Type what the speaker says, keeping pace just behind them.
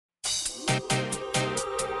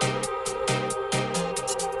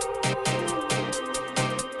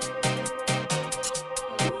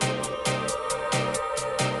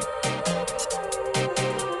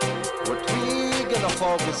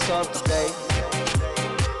focus on today?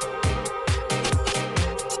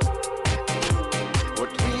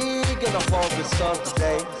 What we gonna focus on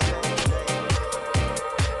today?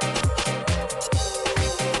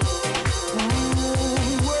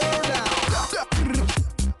 Word out.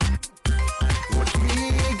 What we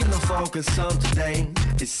gonna focus on today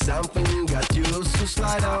is something you got used to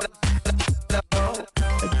slide out.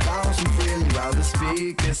 Bouncing freely round the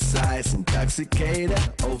speaker size, intoxicated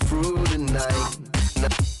all through the night.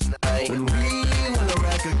 When we wanna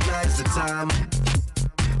recognize the time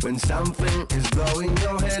when something is blowing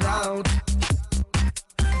your head out.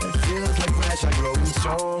 It feels like pressure growing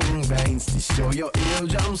strong in veins to show your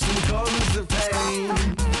eardrums and cause the pain.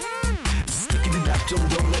 Sticking it up,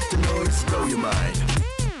 don't let the noise blow your mind.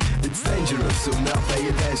 It's dangerous, so now pay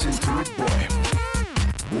attention to it, boy.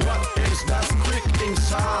 What is that quick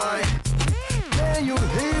inside? Can you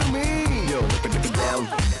hear me? Yo, look it down.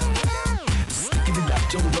 Sticking it up,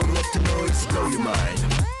 don't let the noise blow your mind.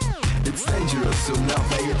 It's dangerous, so now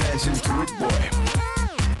pay attention to it, boy.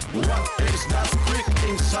 What is that quick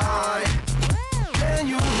inside? Can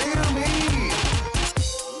you hear me?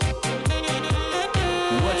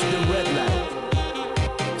 Watch the red light.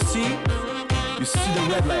 See? You see the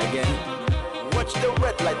red light again? Watch the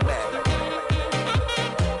red light, man.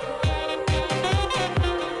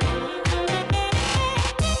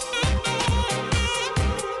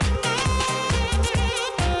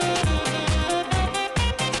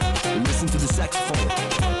 Listen to the saxophone.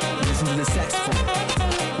 Listen to the saxophone.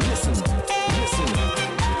 Listen, listen.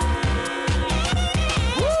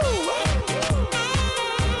 Woo!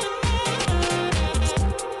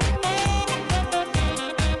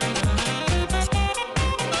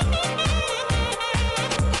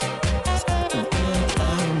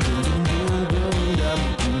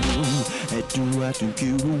 I think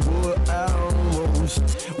you were almost.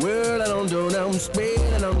 Well, I don't know,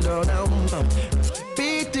 spin, I don't know.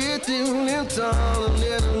 Beat it in the town,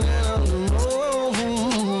 little.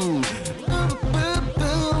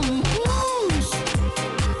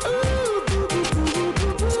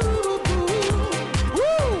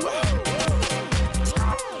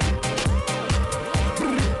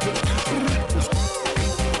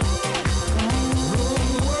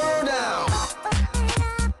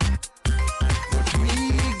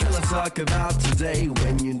 Talk about today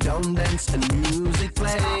when you don't dance and music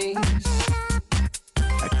plays.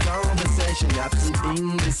 A conversation absent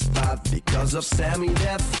in the spot because of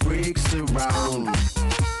semi-deaf freaks around.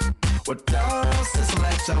 What does this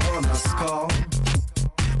lecture want us call?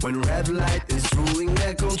 When red light is ruling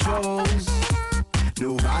their controls.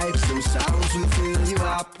 No vibes, no sounds will fill you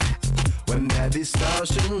up when that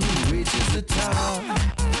distortion reaches the top.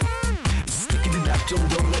 Sticking it up,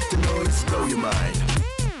 don't let the noise blow your mind.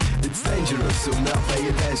 It's dangerous, so now pay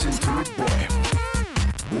attention to it, boy.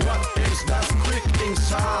 What is that quick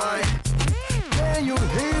inside? Can you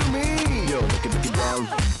hear me? Yo, look it down.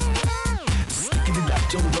 Sticking it up,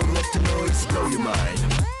 don't let the noise blow your mind.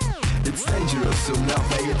 It's dangerous, so now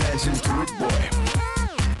pay attention to it, boy.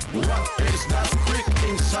 What is that